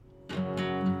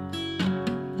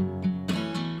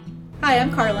Hi,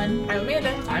 I'm Carlin. I'm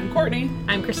Amanda. I'm Courtney.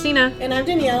 I'm Christina. And I'm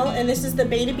Danielle, and this is the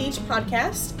Bay to Beach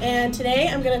podcast. And today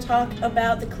I'm going to talk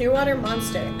about the Clearwater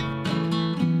Monster.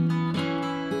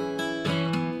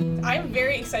 I'm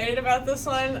very excited about this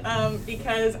one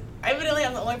because evidently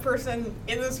I'm the only person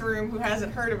in this room who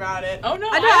hasn't heard about it. Oh no,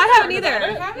 I haven't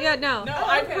either. Haven't? Yeah, no. No,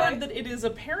 I've heard that it is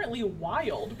apparently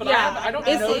wild, but Yeah. I don't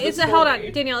know the story. Hold on,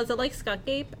 Danielle, is it like Skunk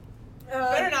Ape?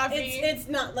 Better not be. It's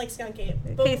not like Skunk Ape.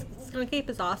 Okay, Skunk Ape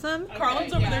is awesome.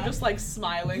 Carlin's over there just like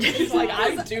smiling. She's like,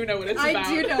 I do know what it's about.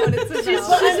 I do know what it's about.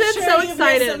 She's been so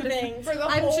excited. For the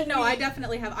whole week. I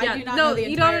definitely have. Yeah, I do not know the entire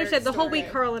you don't understand. The whole story.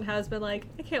 week Carlin has been like,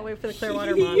 I can't wait for the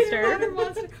Clearwater Monster. Clearwater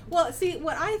Monster. Well, see,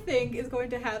 what I think is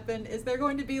going to happen is they're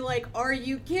going to be like, are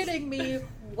you kidding me?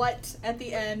 What at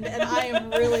the end, and I am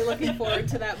really looking forward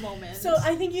to that moment. So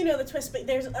I think you know the twist, but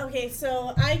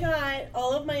so I got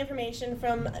all of my information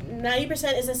from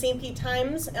 90% is the St. Pete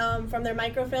Times, from their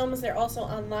microfilms. They're also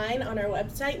online on our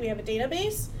website. We have a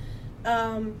database,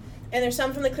 and there's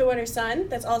some from the Clearwater Sun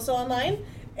that's also online.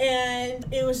 And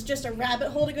it was just a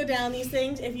rabbit hole to go down these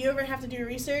things. If you ever have to do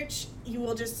research, you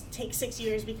will just take 6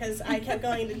 years because I kept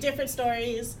going to different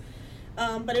stories.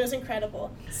 But it was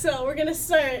incredible. So we're going to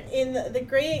start in the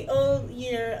great old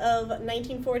year of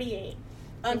 1948.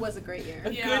 It was a great year.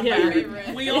 A Yeah, good my year.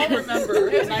 favorite. We all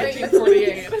remember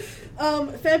 1948.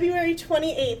 February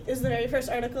 28th is the very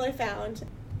first article I found.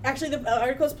 Actually, the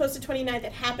article is posted 29th.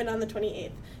 It happened on the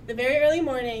 28th. The very early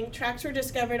morning, tracks were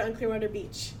discovered on Clearwater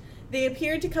Beach. They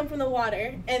appeared to come from the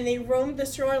water, and they roamed the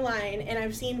shoreline, and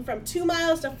I've seen from 2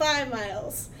 miles to 5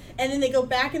 miles. And then they go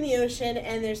back in the ocean,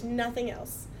 and there's nothing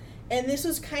else. And this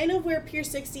was kind of where Pier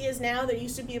 60 is now. There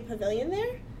used to be a pavilion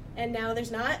there, and now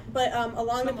there's not. But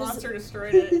along The the monster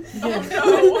destroyed it. Oh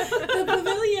no. the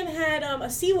pavilion had a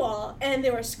seawall, and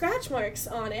there were scratch marks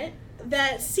on it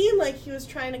that seemed like he was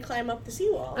trying to climb up the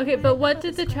seawall. Okay, but what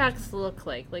did the tracks look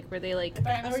like? Like, were they like...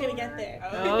 We're gonna get there.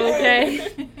 Oh, okay.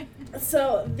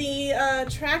 So the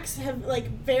tracks have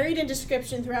varied in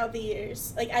description throughout the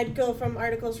years. I'd go from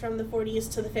articles from the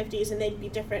 40s to the 50s, and they'd be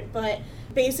different. But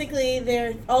basically,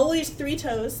 they're always 3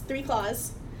 toes, 3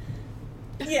 claws.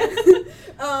 Yeah.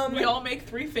 We all make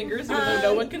 3 fingers even though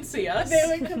no one can see us. They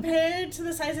were compared to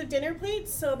the size of dinner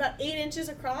plates, so about 8 inches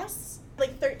across,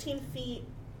 13 feet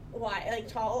wide,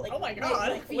 tall. Oh my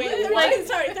God. Wait,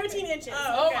 13 inches.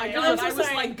 Oh my Okay. god, I'm so I was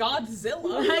sorry. like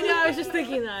Godzilla. I know, I was just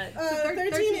thinking that.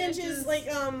 13 inches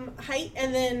height,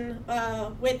 and then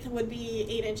width would be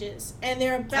 8 inches, and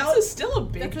they're about Still a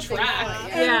big That's a big track.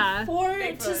 one. Yeah. 4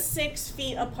 Big to foot. 6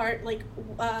 feet apart,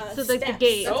 So, the steps.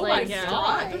 gate. Oh my yeah.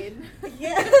 God.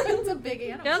 Yeah. It's a big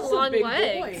animal. Yeah, Those are long big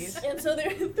legs. boys. And so there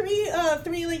are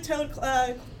three toed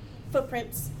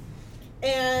footprints,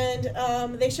 and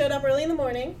they showed up early in the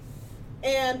morning,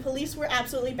 and police were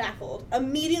absolutely baffled.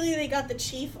 Immediately they got the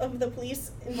chief of the police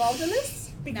involved in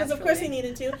this, because of course he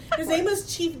needed to. His name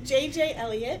was Chief J.J.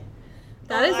 Elliott.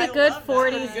 That is I a good love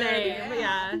 40s that. name. Yeah.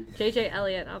 Yeah. J.J.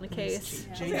 Elliott on the case.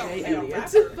 J.J. Yeah.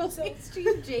 Elliott. It's Chief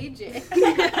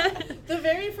JJ. The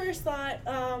very first thought,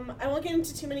 I won't get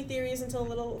into too many theories until a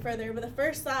little further, but the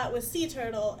first thought was sea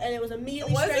turtle, and it was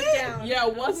immediately Was struck it? down. Yeah,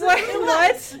 was it?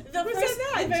 What? The Who first, said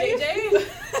that? the very-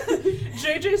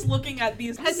 JJ? JJ's looking at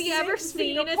these. Has he ever 6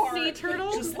 feet seen a apart, sea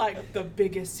turtle? Just like the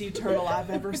biggest sea turtle I've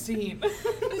ever seen.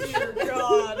 Dear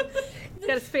God. He's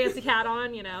got his fancy hat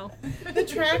on, you know. The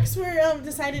tracks were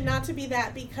decided not to be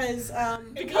that because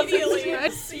Because Immediately.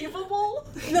 it's conceivable.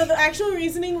 no, the actual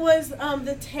reasoning was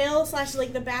the tail /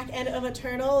 the back end of a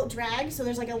turtle drags, so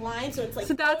there's a line, so it's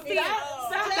So that's the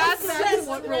that's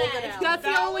what rolled it out. that's the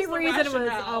That only was the reason it was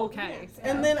rationale. okay.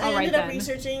 And then I All right, ended up then.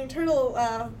 researching turtle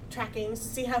trackings to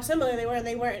see how similar they were, and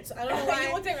they weren't. So I don't know why.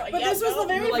 You looked at it like, but yeah, this was no. the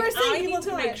very You're like, first I thing people need to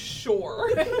thought. make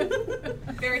sure.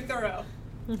 Very thorough.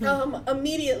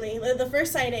 Immediately, the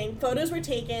first sighting, photos were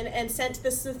taken and sent to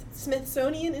the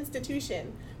Smithsonian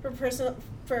Institution for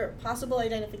possible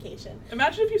identification.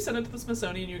 Imagine if you sent it to the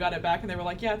Smithsonian and you got it back and they were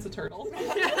like, yeah, it's a turtle.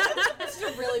 It's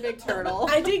a really big turtle.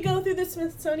 I did go through the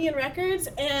Smithsonian records,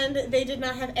 and they did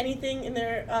not have anything in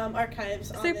their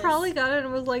archives on They this. probably got it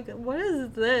and was like, what is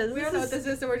this? We don't know what this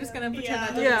is, so we're just gonna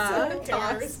pretend that Yeah. doesn't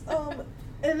Yeah. exist.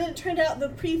 And then it turned out the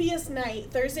previous night,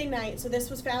 Thursday night, so this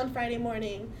was found Friday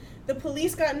morning, the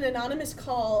police got an anonymous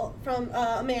call from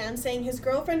a man saying his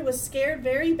girlfriend was scared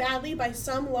very badly by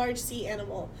some large sea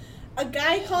animal. A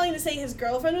guy calling to say his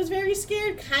girlfriend was very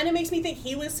scared kind of makes me think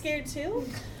he was scared too.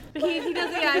 He doesn't.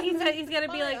 Yeah, he said he's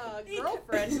gonna be My like.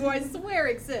 girlfriend, who I swear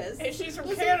exists. Hey, she's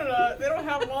from Canada. They don't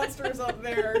have monsters up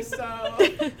there, so.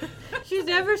 She's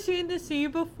never seen the sea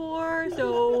before,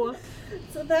 so.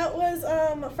 So that was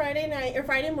Friday night or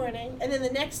Friday morning, and then the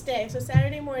next day, so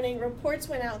Saturday morning, reports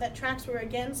went out that tracks were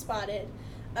again spotted.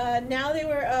 Now they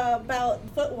were about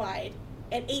foot wide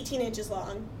and 18 inches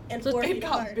long and So 4 It feet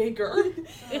got apart. bigger.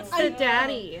 It's I the know.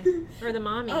 daddy or the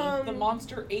mommy. The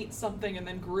monster ate something and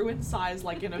then grew in size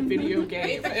like in a video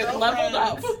game. the It leveled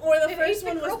up. Or the It first ate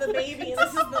one the was the baby, and this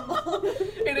is the mom.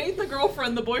 It ate the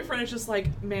girlfriend. The boyfriend is just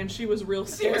like, man, she was real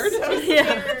She scared. was so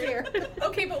Yeah. scared.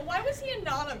 Okay, but why was he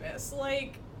anonymous?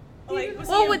 Like was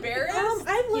Well, he with- embarrassed?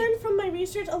 I've learned from my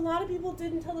research a lot of people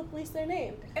didn't tell the police their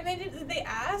name. And did they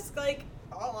ask? Like,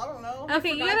 oh, I don't know.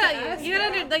 Okay, you forgot to gotta, ask, you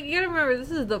gotta, yeah. like, you gotta remember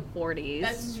this is the 40s.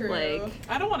 That's true. Like,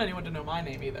 I don't want anyone to know my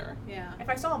name either. Yeah. If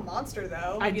I saw a monster,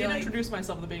 though, I I'd be did like, introduce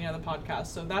myself at the beginning of the podcast,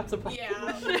 so that's a problem.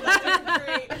 Yeah, that's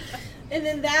great. And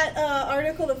then that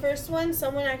article, the first one,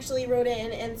 someone actually wrote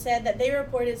in and said that they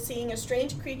reported seeing a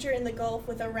strange creature in the Gulf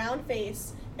with a round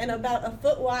face and about a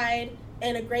foot wide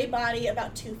and a gray body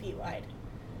about 2 feet wide.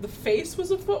 The face was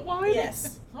a foot wide?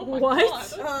 Yes. Oh my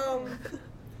What? god.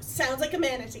 Sounds like a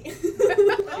manatee.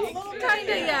 kinda,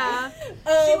 yeah.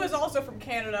 She was also from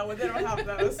Canada, but they don't have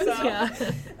those, so. Yeah.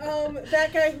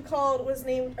 That guy who called was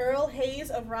named Earl Hayes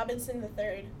of Robinson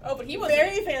III. Oh, but he was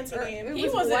Very fancy name. He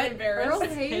wasn't embarrassed. Earl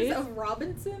Hayes Hayes? of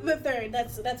Robinson? The third.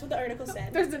 That's what the article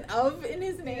said. There's an of in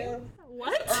his name.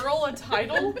 What? Earl a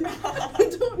title? I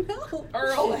don't know.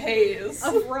 Earl Hayes.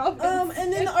 Of Robinson.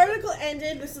 And then the article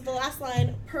ended. This is the last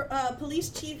line. Police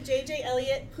Chief J.J.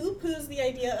 Elliott poo-poos the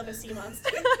idea of a sea monster.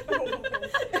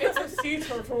 It's a sea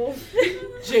turtle.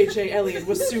 J.J. Elliott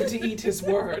was soon to eat his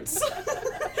words.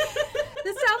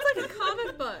 This sounds like a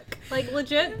comic book. Like,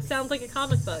 legit sounds like a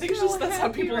comic I book. think it's just that's how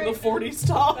people in the 40s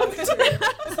talked.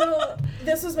 So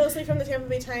this was mostly from the Tampa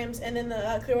Bay Times and then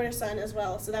the Clearwater Sun as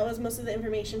well. So that was most of the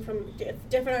information from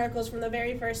different articles from the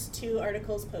very first 2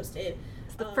 articles posted.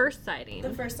 It's the first sighting. The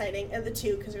first sighting, and the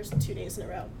 2 because there's 2 days in a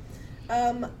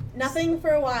row. Nothing for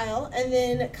a while, and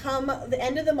then come the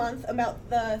end of the month, about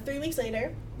 3 weeks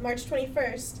later, March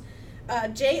 21st,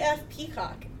 J.F.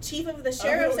 Peacock, chief of the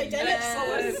Sheriff's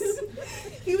yes.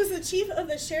 He was the chief of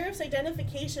the Sheriff's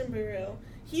Identification Bureau.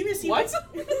 He received What?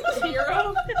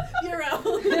 Hero? Bureau.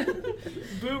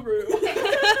 Boo-roo.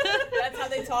 That's how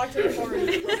they talk to the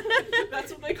foreigners.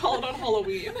 That's what they call it on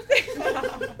Halloween.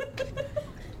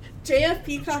 J.F.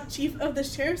 Peacock, chief of the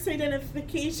Sheriff's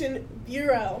Identification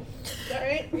Bureau.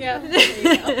 Alright? yeah.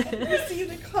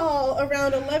 Received a call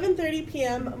around 11:30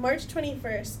 p.m. March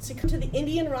 21st to come to the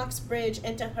Indian Rocks Bridge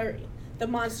and to hurry. The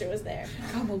monster was there.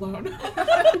 Come alone.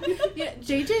 Yeah,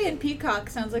 JJ and Peacock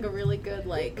sounds like a really good,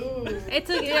 like, It's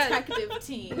a yeah, detective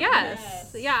team.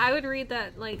 yes. Yeah, I would read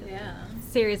that like Yeah.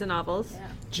 series of novels. Yeah.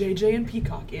 J.J. and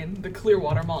Peacock in The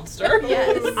Clearwater Monster.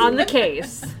 Yes. On the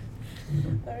case.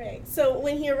 Alright, so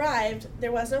when he arrived,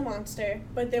 there was no monster,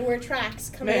 but there were tracks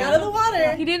coming Man. out of the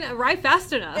water He didn't arrive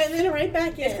fast enough. and then right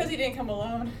back It's because in. he didn't come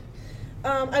alone.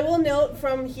 I will note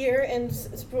from here and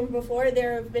from before,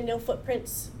 there have been no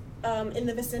footprints in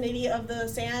the vicinity of the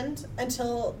sand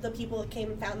until the people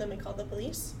came and found them and called the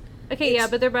police. Okay, yeah,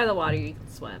 but they're by the water. You can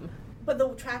swim. But the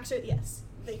tracks are, yes,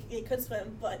 they could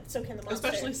swim, but so can the monster.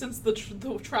 Especially since the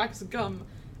tracks come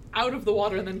out of the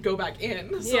water and then go back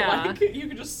in. So, Yeah. like, you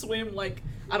could just swim, like,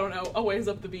 I don't know, a ways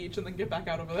up the beach and then get back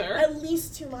out over there. At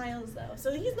least 2 miles, though.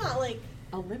 So he's not like...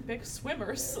 Olympic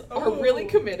swimmers Oh. are really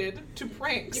committed to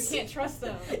pranks. You can't trust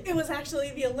them. It was actually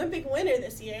the Olympic winner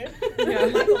this year. Yeah.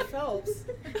 Michael Phelps.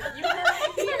 You heard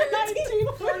it here.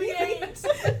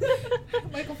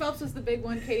 1948. Michael Phelps was the big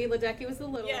one. Katie Ledecky was the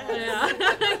little Yes. one.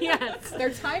 Yeah. Yes.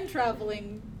 They're time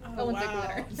traveling Olympic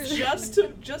wow. winners.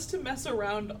 just to mess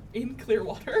around in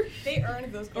Clearwater They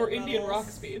earned those gold or Indian medals.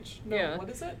 Rocks Beach. No, Yeah. what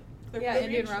is it? Yeah, Clearwater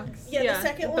Indian Beach? Rocks. Yeah, Yeah, the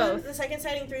second both. one, the second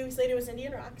sighting 3 weeks later was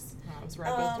Indian Rocks. Oh, I was right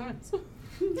both times.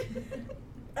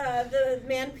 The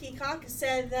man Peacock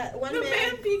said that one The man...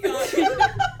 man Peacock.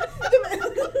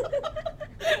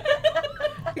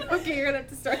 Okay, you're gonna have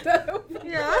to start that over.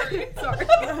 Yeah.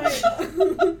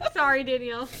 Sorry. Sorry,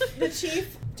 Danielle. The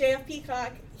chief, J.F.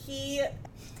 Peacock, he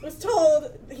was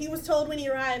told when he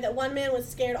arrived that one man was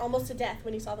scared almost to death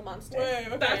when he saw the monster. Wait,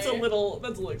 okay. That's a little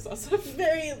excessive.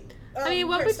 Very. I mean,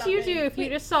 what would you heart-stopping. do if you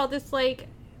just saw this like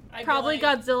probably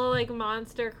Godzilla-like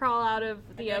monster crawl out of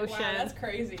the ocean. Wow, that's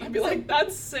crazy. I'd be like,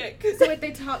 that's sick. So wait,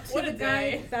 they talked to What the a guy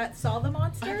day. that saw the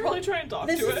monster? I'd probably try and talk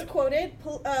This to is it. quoted.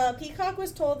 Peacock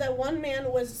was told that one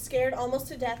man was scared almost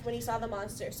to death when he saw the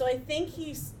monster. So I think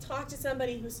he talked to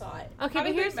somebody who saw it. Okay, How but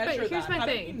did here's they measure that? my How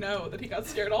did he thing. know that he got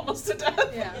scared almost to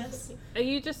death? Yeah. Yes.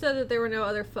 You just said that there were no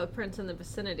other footprints in the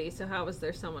vicinity, so how was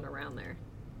there someone around there?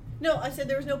 No, I said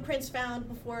there was no prints found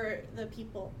before the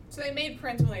people. So they made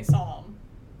prints when they saw him,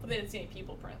 but they didn't see any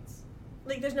people prints.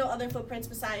 Like, there's no other footprints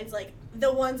besides, like,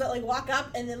 the ones that, like, walk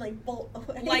up and then, like, bolt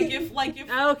away. Like if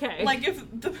Okay. like if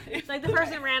the Like the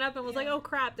person ran up and was like, "Oh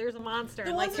crap, there's a monster,"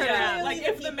 and like ones turned that around. are like the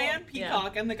if the people. man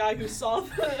Peacock and the guy who saw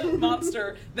the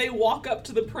monster, they walk up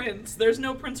to the prints. There's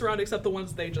no prints around except the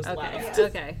ones they just Okay. left.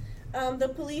 Okay. The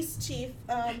police chief,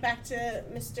 back to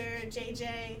Mr.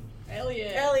 JJ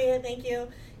Elliot. Elliot, thank you.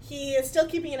 He is still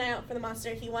keeping an eye out for the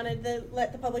monster. He wanted to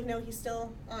let the public know he's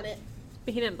still on it.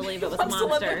 But he didn't believe it was a Wants to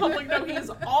let the monster. public know he is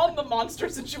on the monster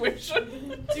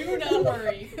situation. Do not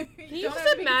worry. Can you Don't just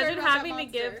have to be imagine concerned about having that to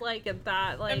give monster. like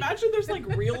that like Imagine there's like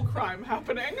real crime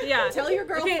happening. yeah. Tell your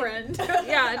Okay. girlfriend. Yeah,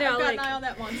 no, I've got like- an eye on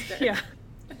that monster. Yeah.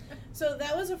 So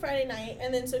that was a Friday night,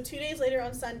 and then so 2 days later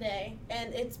on Sunday,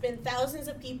 and it's been thousands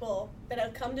of people that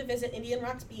have come to visit Indian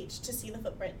Rocks Beach to see the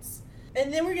footprints.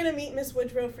 And then we're going to meet Miss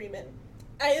Woodrow Freeman.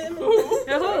 I am...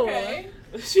 Oh. Okay.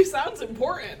 She sounds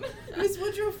important. Miss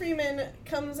Woodrow Freeman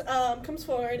comes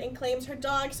forward and claims her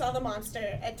dog saw the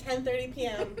monster at 10:30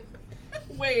 p.m.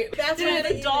 Wait, That's did what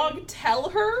the they dog tell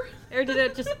her? Or did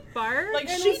it just bark? Like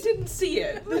And she it's- didn't see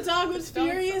it. The dog was Dog-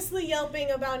 furiously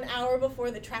yelping about an hour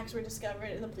before the tracks were discovered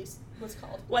and the police was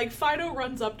called. Like Fido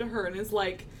runs up to her and is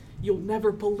like, "You'll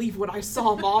never believe what I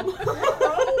saw, Mom."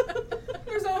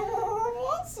 There's a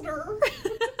monster.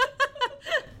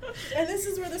 And this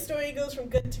is where the story goes from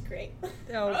good to great.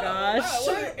 Oh Wow, gosh.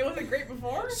 it wasn't great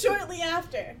before? Shortly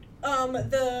after,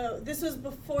 this was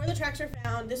before the tracks were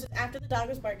found. This was after the dog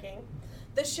was barking.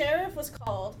 The sheriff was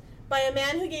called by a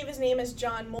man who gave his name as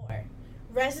John Moore.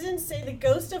 Residents say the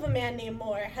ghost of a man named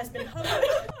Moore has been hovering.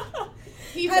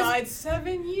 He Has- died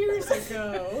 7 years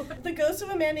ago. The ghost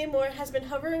of a man named Moore has been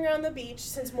hovering around the beach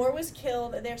since Moore was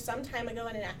killed there some time ago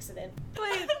in an accident.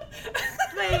 Wait,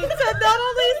 so not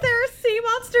only is there a sea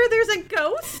monster, there's a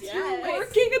ghost? You're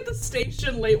working at the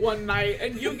station late one night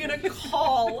and you get a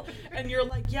call and you're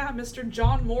like, "Yeah, Mr.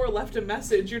 John Moore left a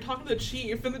message." You're talking to the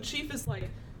chief and the chief is like,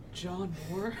 "John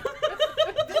Moore?"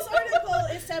 This article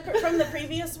is separate from the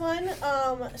previous one,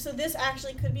 so this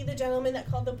actually could be the gentleman that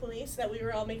called the police that we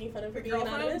were all making fun of for being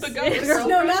girlfriend? anonymous. The ghost.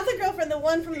 No, not the girlfriend, the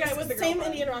one from The guy the with the same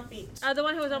girlfriend. Indian Rock Beach. The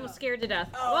one who was almost scared to death.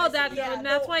 Oh, Well, I that see. Yeah, and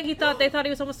that's the- why they thought he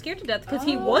was almost scared to death because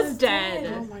he Oh, was he's dead.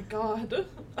 dead. Oh my god.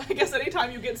 I guess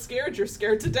anytime you get scared, you're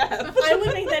scared to death. I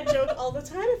would make that joke all the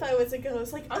time if I was a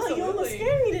ghost. Like, oh, you almost Absolutely.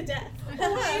 scared me to death.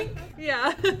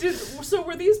 Yeah. So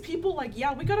were these people like,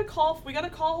 "Yeah, we got a call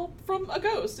from a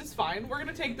ghost. It's fine. We're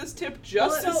gonna take this tip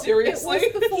just Well, as seriously."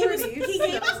 It was the He was- 40s. he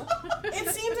gave- so. It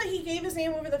seems like he gave his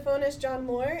name over the phone as John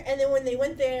Moore, and then when they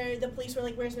went there, the police were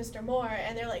like, "Where's Mr. Moore?"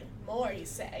 And they're like, "Moore, you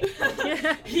say?"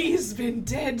 He's been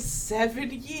dead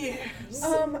 7 years.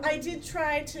 I did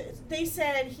try to. They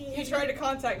said he. You tried to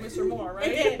contact Mr. Moore, right?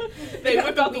 I did. They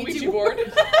whip out the Ouija board.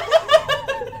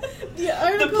 The The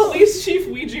article. police chief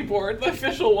Ouija board, the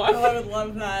official one. Oh, I would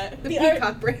love that. The The art-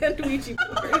 Peacock brand Ouija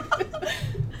board.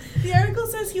 The article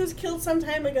says he was killed some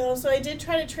time ago, so I did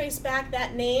try to trace back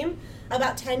that name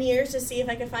about 10 years to see if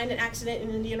I could find an accident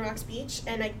in Indian Rocks Beach,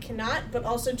 and I cannot, but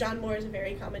also John Moore is a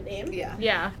very common name. Yeah.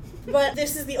 Yeah. But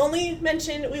this is the only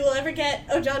mention we will ever get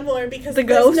of John Moore because The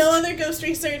there's ghost? no other ghost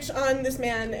research on this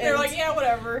man. They're And like, yeah,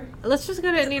 whatever. Let's just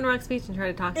go to Indian Rocks Beach and try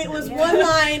to talk to it him. was Yeah. one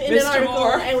line in an Mr. article,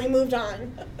 Moore. and we moved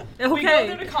on. We go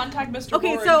there Okay. to contact Mr.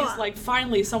 Okay, Moore, so- and he's like,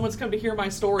 "Finally, someone's come to hear my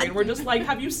story." And we're just like,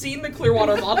 "Have you seen the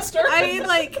Clearwater Monster?" I mean,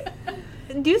 like,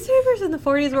 newspapers in the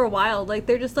 40s were wild. Like,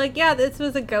 they're just like, yeah, this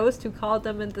was a ghost who called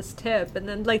them in this tip, and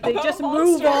then like they About just a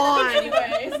move monster. on.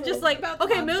 Anyways. Just like, About the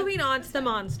okay, monster. moving on to the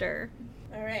monster.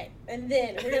 All right, and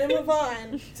then we're going to move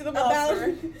on To the about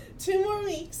monster. 2 more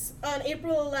weeks. On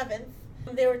April 11th,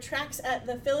 there were tracks at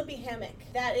the Philippi Hammock.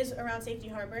 That is around Safety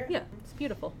Harbor. Yeah, it's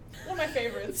beautiful. One of my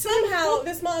favorites. Somehow,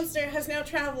 this monster has now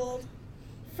traveled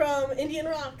from Indian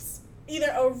Rocks either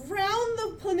around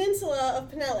the peninsula of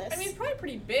Pinellas, I mean, it's probably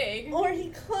pretty big. or he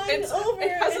climbed over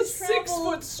It has and a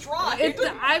 6-foot stride.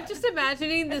 I'm just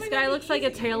imagining this It's guy gonna looks be like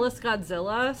a easy. tailless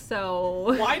Godzilla,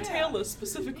 so... Why tailless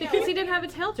specifically? Because he didn't have a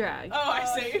tail drag. Oh, I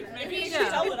see. Maybe he Maybe should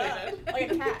Yeah. elevated.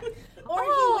 Like a cat. Or he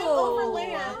went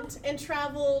overland and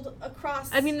traveled across.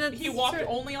 I mean, that's He walked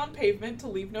only on pavement to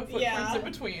leave no footprints Yeah. in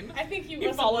between. I think he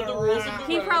He followed the rules of the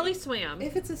he road. probably swam.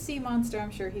 If it's a sea monster,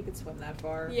 I'm sure he could swim that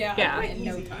far. Yeah. Yeah. In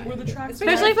no Easy. time. Were the tracks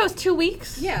Especially if it was 2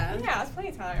 weeks. Yeah. Yeah, it's plenty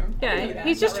of time. I can do Yeah, that.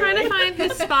 he's just Not trying really. to find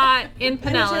his spot in I wish I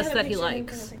had Pinellas a that he picture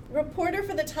likes. Reporter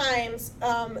for the Times.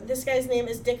 This guy's name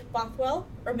is Dick Bothwell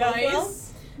or Bothwell. Nice.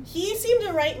 He seemed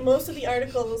to write most of the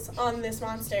articles on this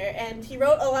monster, and he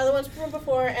wrote a lot of the ones from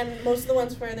before and most of the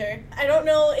ones further. I don't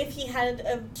know if he had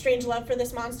a strange love for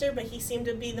this monster, but he seemed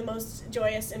to be the most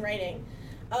joyous in writing.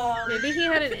 Maybe he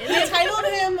had an They titled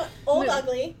him Old No.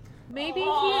 Ugly. Maybe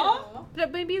Aw.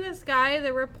 but maybe this guy,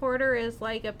 the reporter, is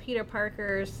like a Peter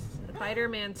Parker's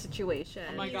Spider-Man situation.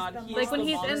 Oh my god, the he's Like when the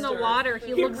he's in the monster. water,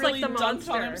 he looks really like the dunked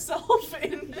on monster. himself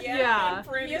in Yeah. in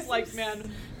print. He has He's like, some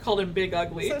man, called him Big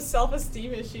Ugly. Some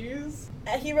self-esteem issues.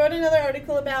 He wrote another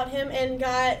article about him and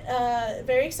got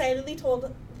very excitedly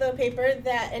told the paper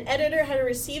that an editor had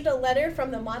received a letter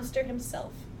from the monster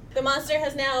himself. The monster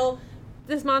has now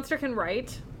This monster can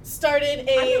write. started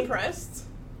I'm a impressed.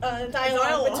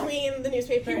 dialogue between the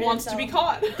newspaper He and wants to be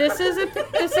himself. caught. This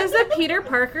is a Peter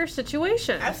Parker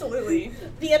situation. Absolutely.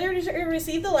 The editor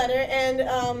received the letter,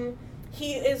 and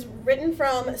he is written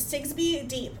from Sigsbee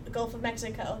Deep, Gulf of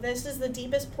Mexico. This is the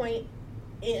deepest point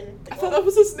in the I Gulf. thought that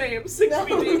was his name, Sigsbee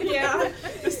No. Deep. Yeah.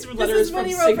 This This letter is is what from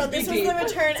he wrote from. Sigsbee This was Deep. the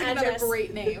return It's another address.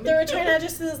 great name. The return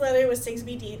address to this letter was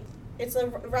Sigsbee Deep. It's a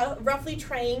roughly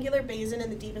triangular basin in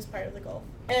the deepest part of the Gulf.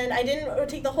 And I didn't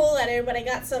take the whole letter, but I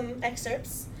got some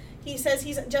excerpts. He says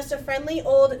he's just a friendly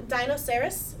old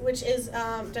dinosaurus, which is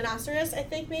Dinosaurus, I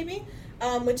think maybe,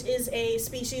 which is a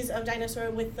species of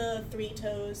dinosaur with the 3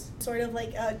 toes, sort of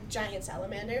like a giant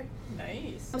salamander.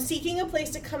 Nice. I'm seeking a place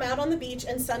to come out on the beach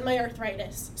and sun my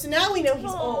arthritis. So now we know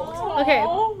he's old. Okay,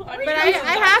 Aw, But mean, I he's a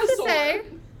have to dinosaur. say,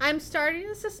 I'm starting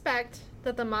to suspect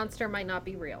that the monster might not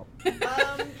be real.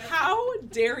 How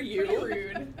dare Pretty you?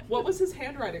 rude. What was his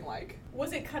handwriting like?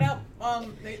 Was it cut out,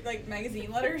 like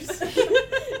magazine letters? They Like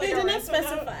a did not ransom note?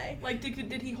 specify. Like,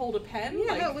 did he hold a pen?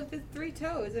 Yeah, like, no, with his 3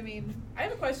 toes. I mean, I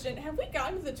have a question. Have we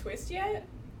gotten to the twist yet?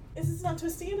 Is this not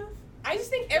twisty enough? I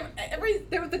just think every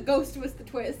there the ghost was the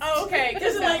twist. oh, okay,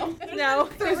 because No. like there's No.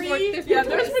 been There's more- three. there's yeah, more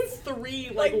there's been twists.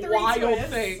 3 Like, like 3 wild twists.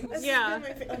 things. This has Yeah.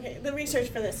 been okay, the research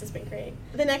for this has been great.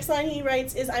 The next line he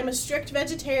writes is, I'm a strict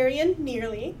vegetarian,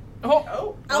 nearly. Oh,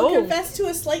 Oh, I'll Oh. confess to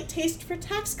a slight taste for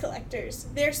tax collectors.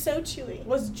 They're so chewy.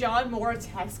 was John Moore a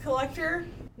tax collector?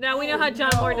 Now we know Oh, how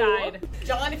John Moore no. died.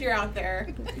 John, if you're out there,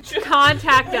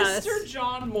 Contact us. Mr.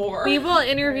 John Moore. We will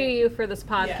interview you for this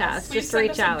podcast. Yes, Please Just send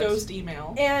reach us out. a ghost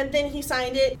email. And then he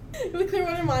signed it with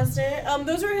Clearwater Monster.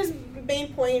 Those were his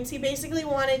main points. He basically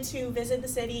wanted to visit the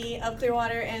city of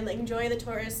Clearwater and like enjoy the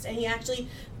tourists, and he actually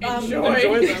Enjoy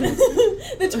them.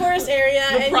 the tourist area.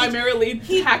 The and primarily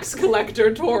tax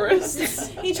collector tourists.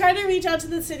 he tried to reach out to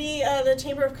the city, the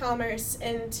Chamber of Commerce,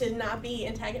 and to not be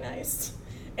antagonized.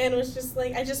 And was just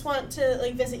like, I just want to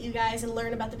like visit you guys and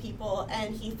learn about the people.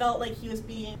 And he felt like he was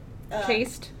being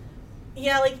Chased.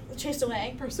 Yeah, like chased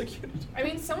away. Persecuted. I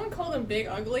mean, someone called him Big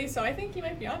Ugly, so I think he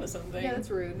might be onto something. Yeah, that's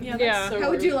rude. Yeah, Yeah. that's so How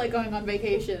would rude. you like going on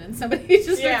vacation and somebody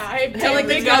just Yeah, starts I- telling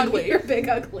Big the dog Ugly. you're big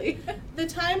ugly? The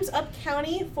Times Up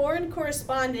County foreign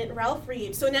correspondent Ralph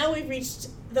Reed. So now we've reached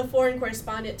the foreign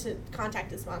correspondent to contact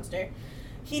this monster.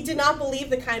 He did not believe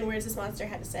the kind words this monster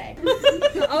had to say.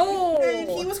 Oh. And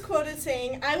he was quoted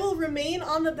saying, I will remain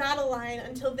on the battle line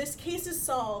until this case is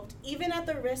solved, even at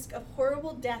the risk of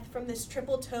horrible death from this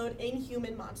triple-toed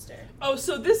inhuman monster. Oh,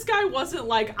 so this guy wasn't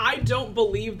like, I don't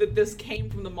believe that this came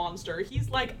from the monster. He's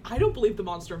like, I don't believe the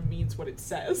monster means what it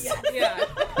says. Yeah.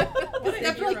 What a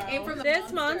Definitely hero. came from the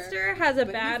This monster has a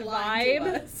but bad he's lying to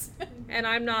vibe, us. and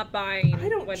I'm not buying I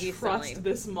don't what he's trust selling.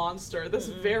 this monster, this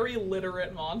very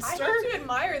literate I monster. have to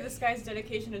admire this guy's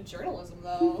dedication to journalism,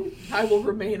 though. I will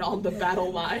remain on the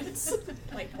battle lines.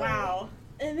 Like, wow.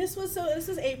 And this was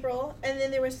April, and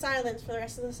then there was silence for the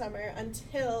rest of the summer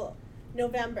until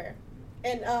November.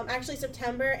 And actually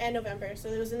September and November, so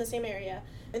it was in the same area,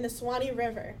 in the Swanee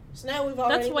River. So now we've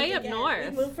already That's way moved up again. north.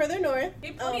 We've moved further north. He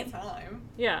had plenty of time.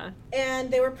 Yeah.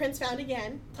 And there were prints found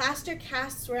again. Plaster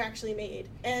casts were actually made.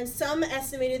 And some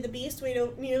estimated the beast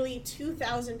weighed nearly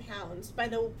 2,000 pounds by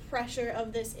the pressure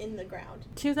of this in the ground.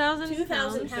 2,000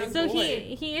 2,000 pounds. pounds. So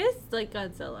Boy. he is like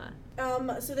Godzilla.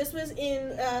 So this was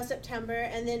in September,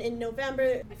 and then in November,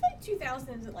 I feel like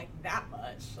 2000 isn't like that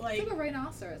much. It's Like, like a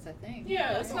rhinoceros, I think.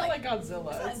 Yeah, it's not like It's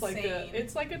Godzilla. not It's like insane.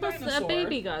 it's like a Plus dinosaur. a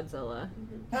baby Godzilla.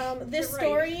 this You're right.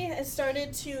 story has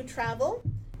started to travel.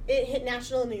 It hit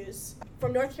national news.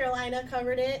 From North Carolina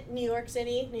covered it, New York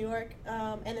City, New York,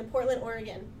 and then Portland,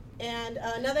 Oregon. And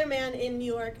another man in New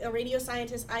York, a radio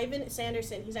scientist, Ivan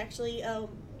Sanderson, he's actually a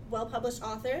well-published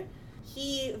author.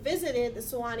 He visited the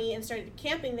Suwannee and started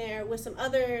camping there with some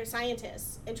other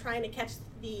scientists and trying to catch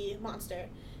the monster.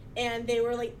 And they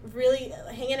were like really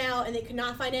hanging out, and they could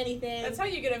not find anything. That's how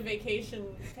you get a vacation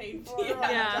paid for.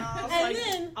 Yeah. And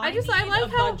then I like a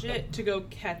how budget to go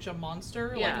catch a monster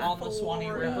like Yeah. on the Suwannee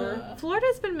River.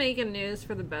 Florida's been making news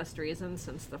for the best reasons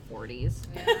since the 40s.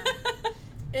 Yeah.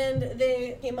 and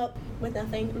they came up with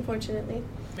nothing, unfortunately.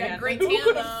 Man, great who tan,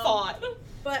 could have though. thought?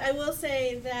 But I will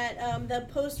say that the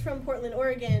post from Portland,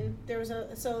 Oregon,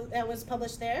 that was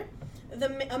published there.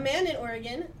 A man in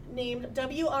Oregon named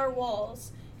W.R.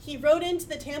 Walls, he wrote into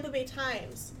the Tampa Bay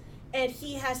Times, and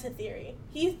he has a theory.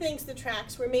 He thinks the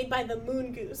tracks were made by the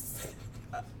moon goose.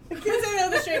 Because I know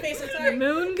the straight face. I'm sorry.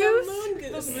 Moon goose? The moon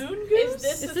goose. The moon goose?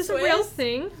 Is this a real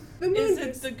thing? The moon Is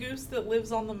goose. it the goose that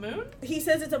lives on the moon? He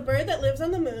says it's a bird that lives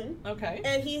on the moon, Okay.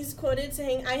 and he's quoted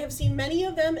saying, "I have seen many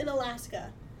of them in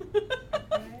Alaska.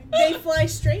 They fly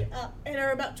straight up and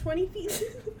are about 20 feet.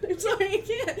 I'm sorry, I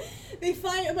can't. They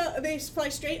fly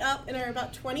straight up and are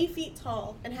about 20 feet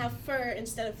tall and have fur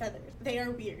instead of feathers. They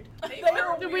are weird." They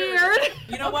are Weird.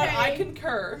 You know what? Okay. I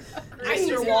concur. I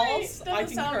Mr. Walls, I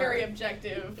doesn't sound concur. very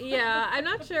objective. Yeah, I'm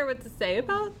not sure what to say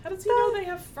about How does he know they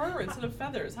have fur instead of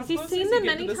feathers? How He's close seen does he them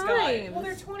get to many the sky? times. Well,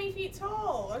 they're 20 feet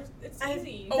tall. It's I-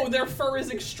 easy. Oh, their fur is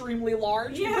extremely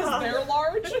large Yeah. because they're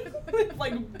large?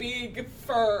 Like big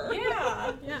fur.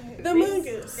 Yeah. Yeah. The moon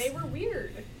goose. They were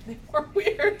weird. They were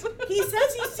weird. He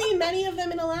says he's seen many of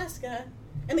them in Alaska,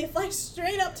 and they fly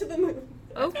straight up to the moon.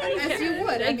 Okay. As you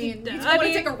would. I Like, mean, you I want to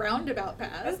mean- take a roundabout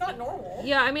path. That's not normal.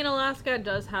 Yeah, I mean, Alaska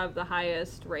does have the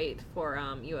highest rate for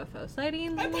UFO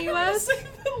sightings I in thought the you were U.S. saying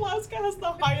that Alaska has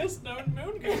the highest known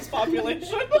moon goose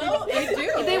population. Well, They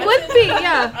do. They would be,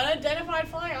 yeah. Unidentified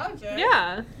flying object.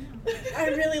 Yeah. I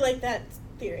really like that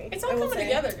theory. It's I all will coming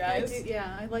say. together, I guys. do-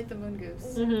 yeah, I like the moon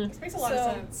goose. Mm-hmm. This makes a lot So-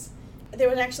 of sense. There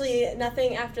was actually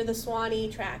nothing after the Suwannee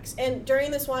tracks. And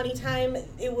during the Suwannee time,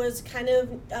 it was kind of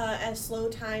a slow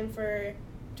time for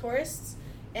tourists.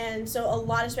 And so a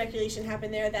lot of speculation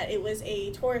happened there that it was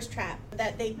a tourist trap.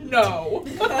 That they No.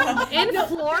 In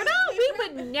Florida, we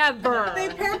would never. They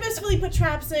purposefully put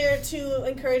traps there to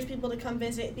encourage people to come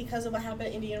visit because of what happened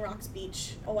at Indian Rocks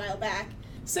Beach a while back.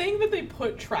 Saying that they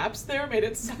put traps there made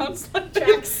it sound like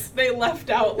Tracks. they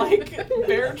left out like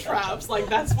bear traps. Like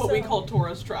that's what we So- call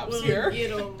tourist traps We'll here.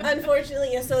 get 'em.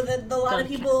 Unfortunately, yeah, so a lot Don't of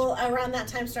people around that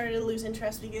time started to lose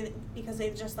interest because they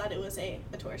just thought it was a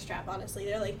tourist trap, honestly.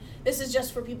 They're like, this is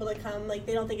just for people to come. Like,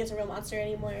 they don't think it's a real monster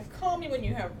anymore. Call me when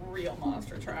you have real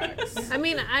monster tracks. I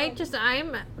mean,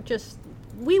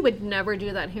 we would never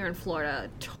do that here in Florida.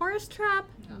 Tourist trap?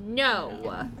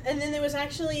 No. And then there was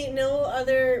actually no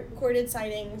other recorded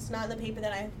sightings, not in the paper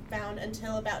that I found,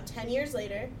 until about 10 years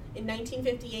later, in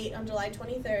 1958, on July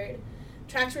 23rd.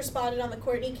 Tracks were spotted on the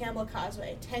Courtney Campbell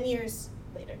Causeway, 10 years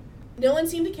later. No one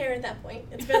seemed to care at that point.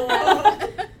 It's been a while.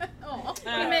 Oh. He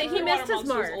Clearwater missed his Monster's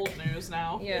mark. old news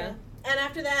now. Yeah. And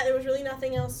after that, there was really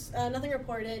nothing else, nothing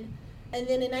reported. And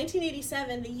then in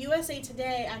 1987, the USA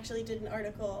Today actually did an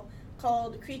article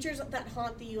called Creatures That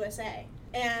Haunt the USA.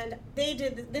 And they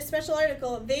did this special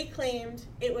article. They claimed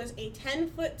it was a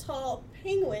 10-foot tall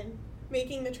penguin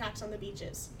making the tracks on the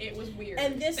beaches. It was weird.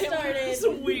 And this It started. was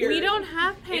weird. We don't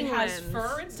have It penguins. has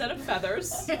fur instead of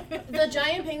feathers. The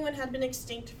giant penguin had been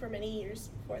extinct for many years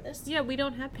before this. Yeah, we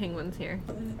don't have penguins here.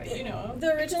 You know.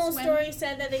 The original Swim. story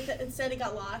said that it said it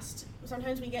got lost.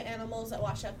 Sometimes we get animals that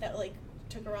wash up that like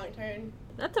took a wrong turn.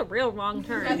 That's a real wrong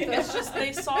turn. It's just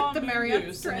they saw The the Mariana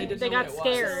goose and they Trench. didn't They know got what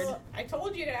it scared. was. So, I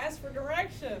told you to ask for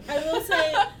directions. I will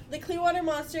say the Clearwater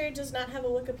Monster does not have a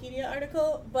Wikipedia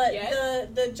article, but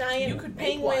Yet? the You giant could make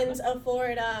penguins of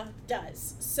Florida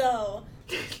does. So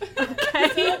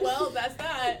Okay. Well, that's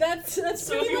that. that's So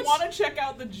pretty if you much. want to check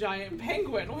out the giant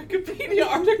penguin Wikipedia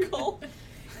article,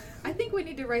 I think we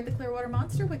need to write the Clearwater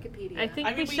Monster Wikipedia. I think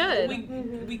I mean, we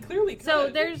should. we clearly could. So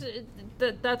there's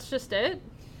that's just it.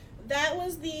 That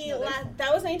was the No, there's-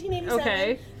 that was 1987.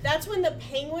 Okay. That's when the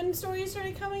penguin stories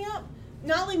started coming up.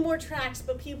 Not only more tracks,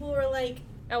 but people were like,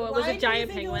 Oh, it was "Why a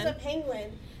giant do you think penguin. It was a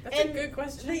penguin." That's And a good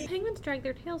question. Penguins drag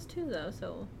their tails too, though.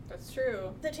 So That's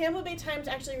true. The Tampa Bay Times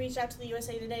actually reached out to the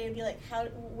USA Today and be like,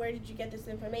 where did you get this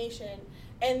information?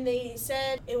 And they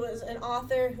said it was an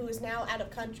author who is now out of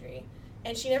country.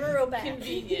 And she never wrote back.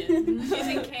 Convenient. She's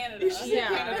in Canada. She's Yeah.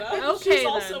 in Canada. Okay, She's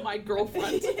also then. my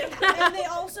girlfriend. And they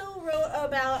also wrote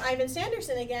about Ivan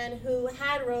Sanderson again, who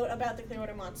had wrote about the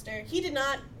Clearwater Monster. He did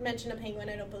not mention a penguin,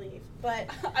 I don't believe.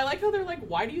 But I like how they're like,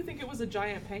 why do you think it was a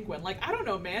giant penguin? Like, I don't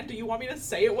know, man. Do you want me to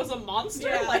say it was a monster?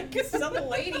 Yeah, Like, some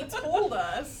lady told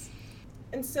us.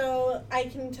 And so I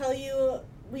can tell you,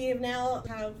 we have now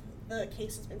the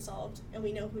case has been solved, and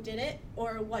we know who did it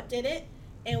or what did it,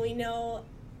 and we know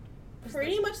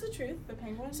pretty much the truth. The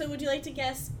penguin? So would you like to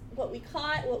guess what we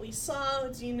caught, what we saw?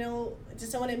 Did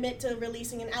someone admit to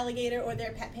releasing an alligator or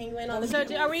their pet penguin on the So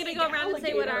beach? are we gonna go around and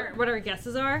say what our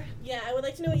guesses are? Yeah, I would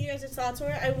like to know what you guys' thoughts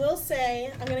were. I will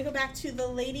say, I'm going to go back to the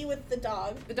lady with the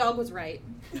dog. The dog was right.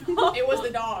 It was the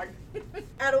dog.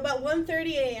 At about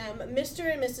 1:30 a.m.,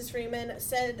 Mr. and Mrs. Freeman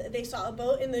said they saw a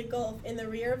boat in the Gulf in the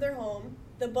rear of their home.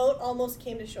 The boat almost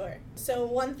came to shore. So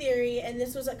one theory, and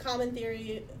this was a common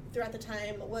theory throughout the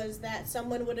time, was that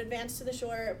someone would advance to the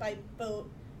shore by boat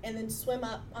and then swim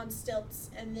up on stilts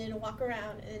and then walk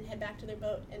around and then head back to their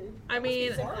boat. And I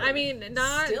mean,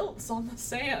 not Stilts on the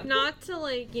sand. not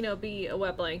to be a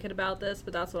wet blanket about this,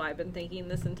 but that's what I've been thinking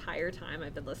this entire time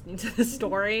I've been listening to this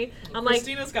story. I'm like,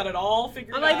 Christina's got it all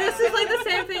figured I'm out. like, this is like the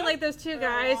same thing like those two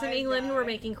guys in my England who were God.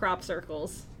 making crop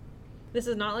circles. This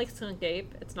is not like Skunk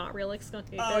Ape. It's not real like Skunk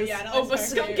Ape. Oh, yeah. No, Oh, but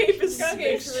Skunk Ape is Skunk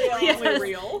Ape's extremely real.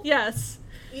 real. Yes.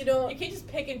 you You don't. can't just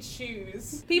pick and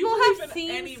choose. People believe have in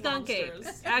seen any Skunk Ape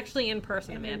monsters. actually in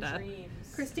person, In their Amanda.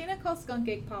 dreams. Christina calls Skunk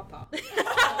Ape Papa.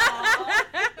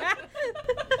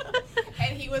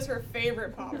 And he was her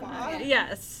favorite papa.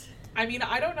 Yes. I mean,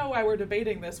 I don't know why we're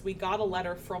debating this. We got a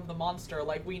letter from the monster.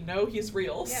 Like, we know he's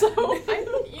real, Yeah. so...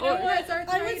 You know what? It's I would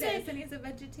arthritis, say- and he's a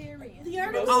vegetarian. The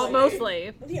article. Oh,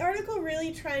 mostly. The article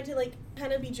really tried to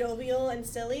kind of be jovial and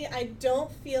silly. I don't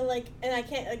feel like, and I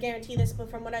can't guarantee this, but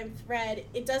from what I've read,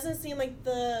 it doesn't seem like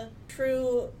the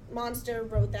true monster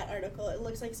wrote that article. It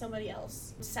looks like somebody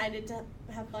else decided to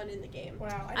have fun in the game.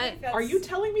 Wow. I think that's... Are you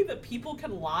telling me that people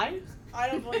can lie? I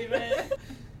don't believe it.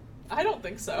 I don't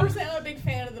think so. Personally, I'm a big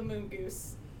fan of the moon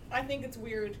goose. I think it's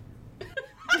weird.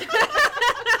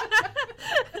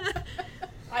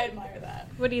 I admire that.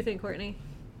 What do you think, Courtney?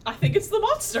 I think it's the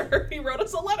monster. He wrote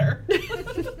us a letter. He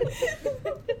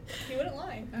wouldn't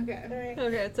lie. Okay. All right.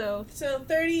 Okay, so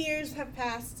 30 years have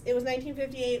passed. It was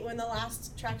 1958 when the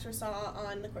last tracks were saw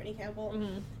on the Courtney Campbell,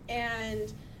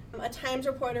 and a Times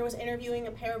reporter was interviewing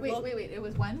a pair of Wait. It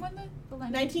was when the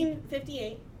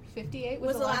 1958 58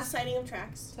 was the last sighting of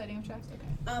tracks. sighting of tracks.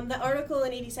 Okay. The article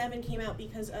in '87 came out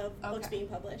because of books Okay. being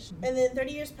published, and then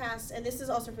 30 years passed, and this is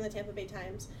also from the Tampa Bay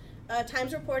Times. A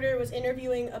Times reporter was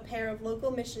interviewing a pair of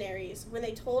local missionaries when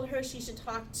they told her she should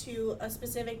talk to a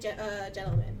specific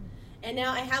gentleman. And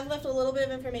now I have left a little bit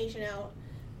of information out.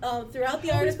 Throughout the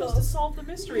How are we article, supposed to solve the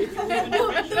mystery if you leave no,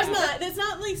 information there's out? not. There's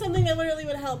not something that really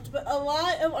would have helped. But a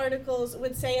lot of articles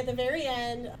would say at the very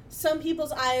end, some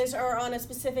people's eyes are on a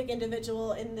specific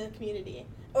individual in the community,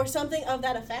 or something of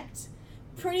that effect.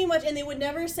 Pretty much, and they would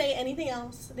never say anything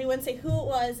else. They wouldn't say who it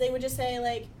was. They would just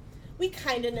say we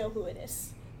kind of know who it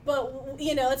is. But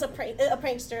it's a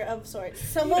prankster of sorts.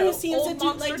 Someone who seems old to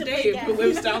monster like to Dave play who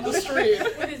lives down the street.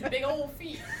 With his big old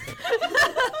feet.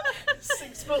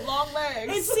 6 foot long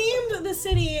legs. It seemed the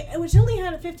city, which only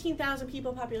had a 15,000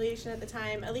 people population at the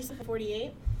time, at least in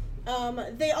 48,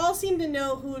 they all seemed to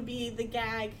know who would be the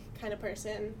gag kind of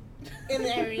person in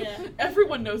the area.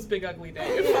 Everyone knows Big Ugly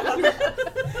Dave.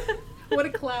 What a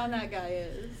clown that guy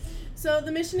is. So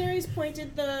the missionaries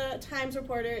pointed the Times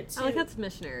reporter to I like that's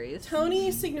missionaries. Tony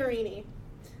Signorini,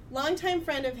 longtime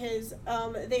friend of his.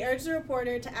 They urged the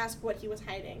reporter to ask what he was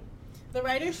hiding. The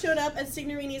writer showed up at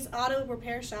Signorini's auto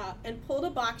repair shop and pulled a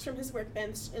box from his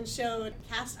workbench and showed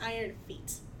cast iron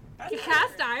feet.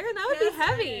 Cast iron? That would be Cast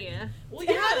heavy. Well, It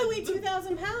had to weigh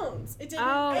 2,000 pounds. It didn't.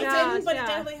 Oh, it gosh, didn't, but yeah. it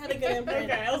definitely had a good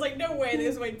imprint. Okay, I was like, no way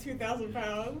this weighed 2,000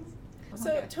 pounds. So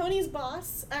Okay. Tony's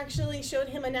boss actually showed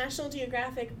him a National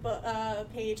Geographic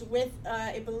page with,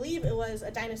 I believe it was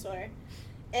a dinosaur,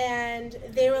 and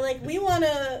they were like, "We want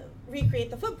to recreate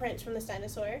the footprints from this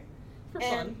dinosaur," For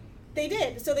and fun. they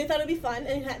did. So they thought it'd be fun,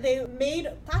 and they made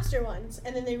plaster ones,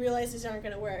 and then they realized these aren't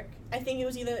going to work. I think it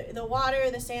was either the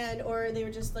water, the sand, or they were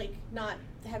just not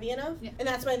heavy enough, Yeah. and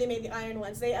that's why they made the iron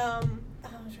ones. They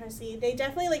I'm trying to see. They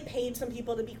definitely paid some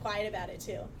people to be quiet about it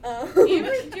too. Do you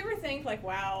ever think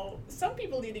wow, some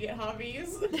people need to get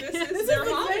hobbies? This This is is their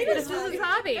the hobby. greatest This is his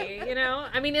hobby,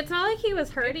 I mean, it's not like he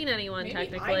was hurting anyone, Maybe I need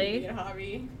to technically. get a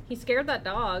hobby. He scared that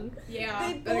dog. Yeah.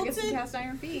 They Better get some bolted- cast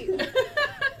iron feet.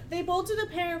 They bolted a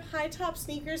pair of high-top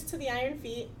sneakers to the iron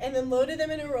feet and then loaded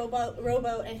them in a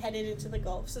rowboat and headed into the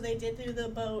Gulf. So they did through the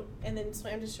boat and then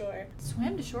swam to shore.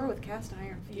 Swam to shore with cast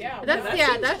iron feet. Yeah. That's- that yeah,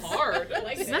 seems that's- hard.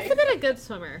 Like Must it. have been a good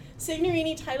swimmer.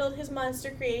 Signorini titled his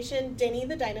monster creation Denny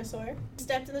the Dinosaur,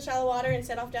 stepped in the shallow water and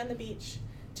set off down the beach.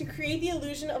 To create the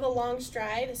illusion of a long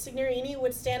stride, Signorini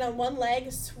would stand on one leg,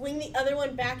 swing the other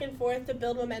one back and forth to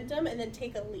build momentum, and then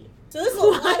take a leap. So this is a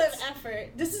lot of effort.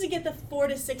 This is to get the 4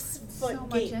 to 6 foot So much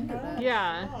gate. into that.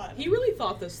 Yeah. God. He really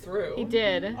thought this through. He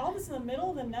did. All this in the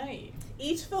middle of the night.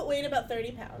 Each foot weighed about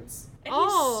 30 pounds. And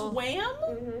Oh. he swam?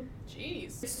 Mm-hmm.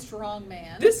 Jeez. Strong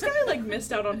man. This guy, like,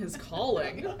 missed out on his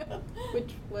calling.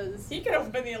 Which was He could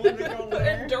have been the Olympic gold winner.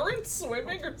 Endurance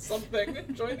swimming or something.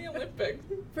 Join the Olympics.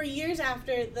 For years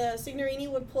after, the Signorini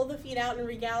would pull the feet out and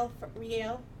regale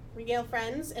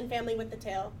friends and family with the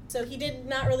tale. So he did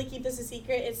not really keep this a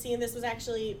secret. It seemed this was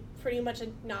actually pretty much a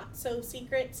not so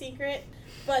secret,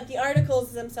 but the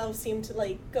articles themselves seemed to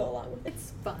like go along with it.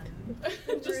 it's fun.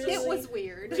 Just Really? It was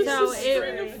weird. Just So a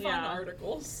string it- of fun yeah.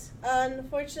 articles.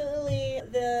 Unfortunately,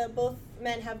 both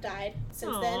men have died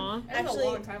since Aw. then. That was Actually, a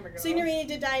long time ago. Signorini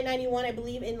did die in 91, I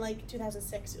believe, in like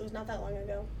 2006. It was not that long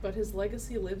ago. But his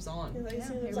legacy lives on. His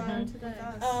legacy Yeah, lives here we on. are today.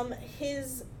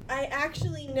 I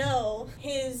actually know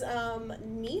his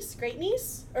niece, great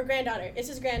niece, or granddaughter. It's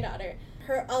his granddaughter.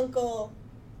 Her uncle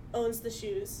owns the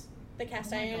shoes, the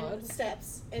cast Oh my iron God.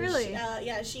 steps. And Really?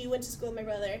 she went to school with my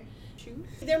brother. Shoes?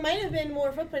 There might have been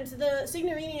more footprints. The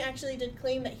Signorini actually did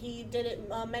claim that he did it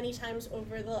many times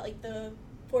over the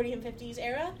 40s and 50s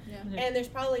era, Yeah. and there's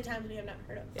probably times we have not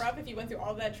heard of. Rob, if you went through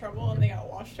all that trouble and they got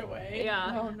washed away.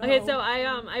 Yeah. Oh, no. Okay, so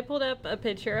I pulled up a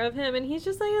picture of him, and he's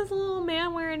just like this little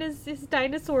man wearing his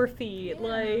dinosaur feet.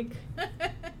 Yeah.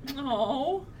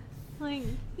 Like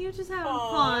you just having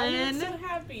Aw, fun. I'm so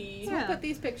happy. So Yeah. we'll put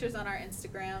these pictures on our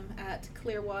Instagram at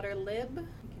Clearwater Lib. You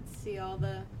can see all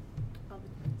the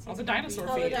dinosaur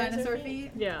All the feet. dinosaur feet.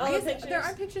 feet. Yeah. All I the guess pictures. there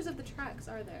aren't pictures of the tracks,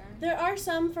 are there? There are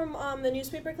some from the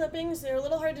newspaper clippings. They're a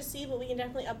little hard to see, but we can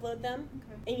definitely upload them.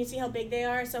 Okay. And you can see how big they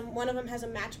are. One of them has a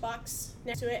matchbox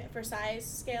next to it for size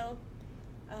scale.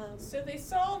 So they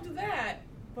solved that.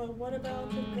 But what about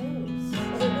the ghost?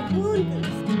 Or the moon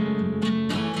ghost?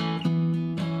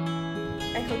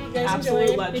 I hope you guys Absolute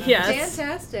enjoyed. legend. Yes.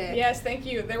 Fantastic. Yes, thank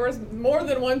you. There was more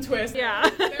than one twist. Yeah.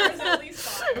 There was at least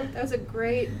 5. That was a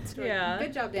great story. Yeah.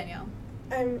 Good job, Danielle.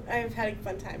 I've had a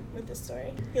fun time with this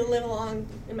story. He'll live along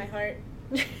in my heart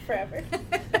forever.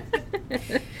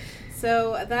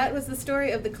 So that was the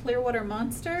story of the Clearwater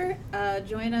Monster.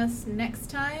 Join us next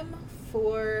time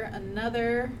for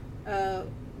another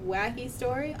wacky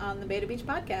story on the Beta Beach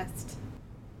podcast.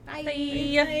 Bye.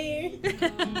 Bye.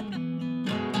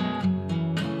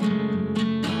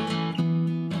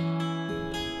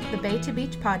 The Bay to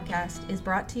Beach podcast is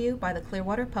brought to you by the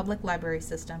Clearwater Public Library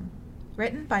System.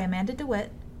 Written by Amanda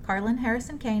DeWitt, Carlin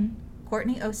Harrison Kane,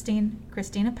 Courtney Osteen,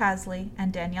 Christina Pasley,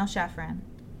 and Danielle Shafran.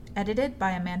 Edited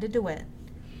by Amanda DeWitt.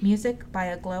 Music by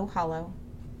Aglow Hollow.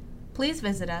 Please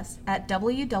visit us at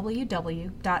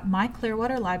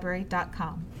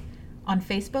www.myclearwaterlibrary.com, on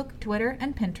Facebook, Twitter,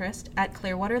 and Pinterest at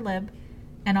Clearwater Lib,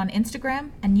 and on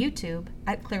Instagram and YouTube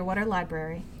at Clearwater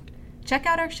Library. Check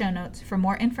out our show notes for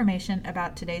more information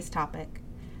about today's topic.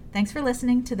 Thanks for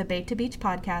listening to the Bay to Beach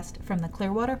podcast from the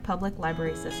Clearwater Public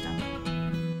Library System.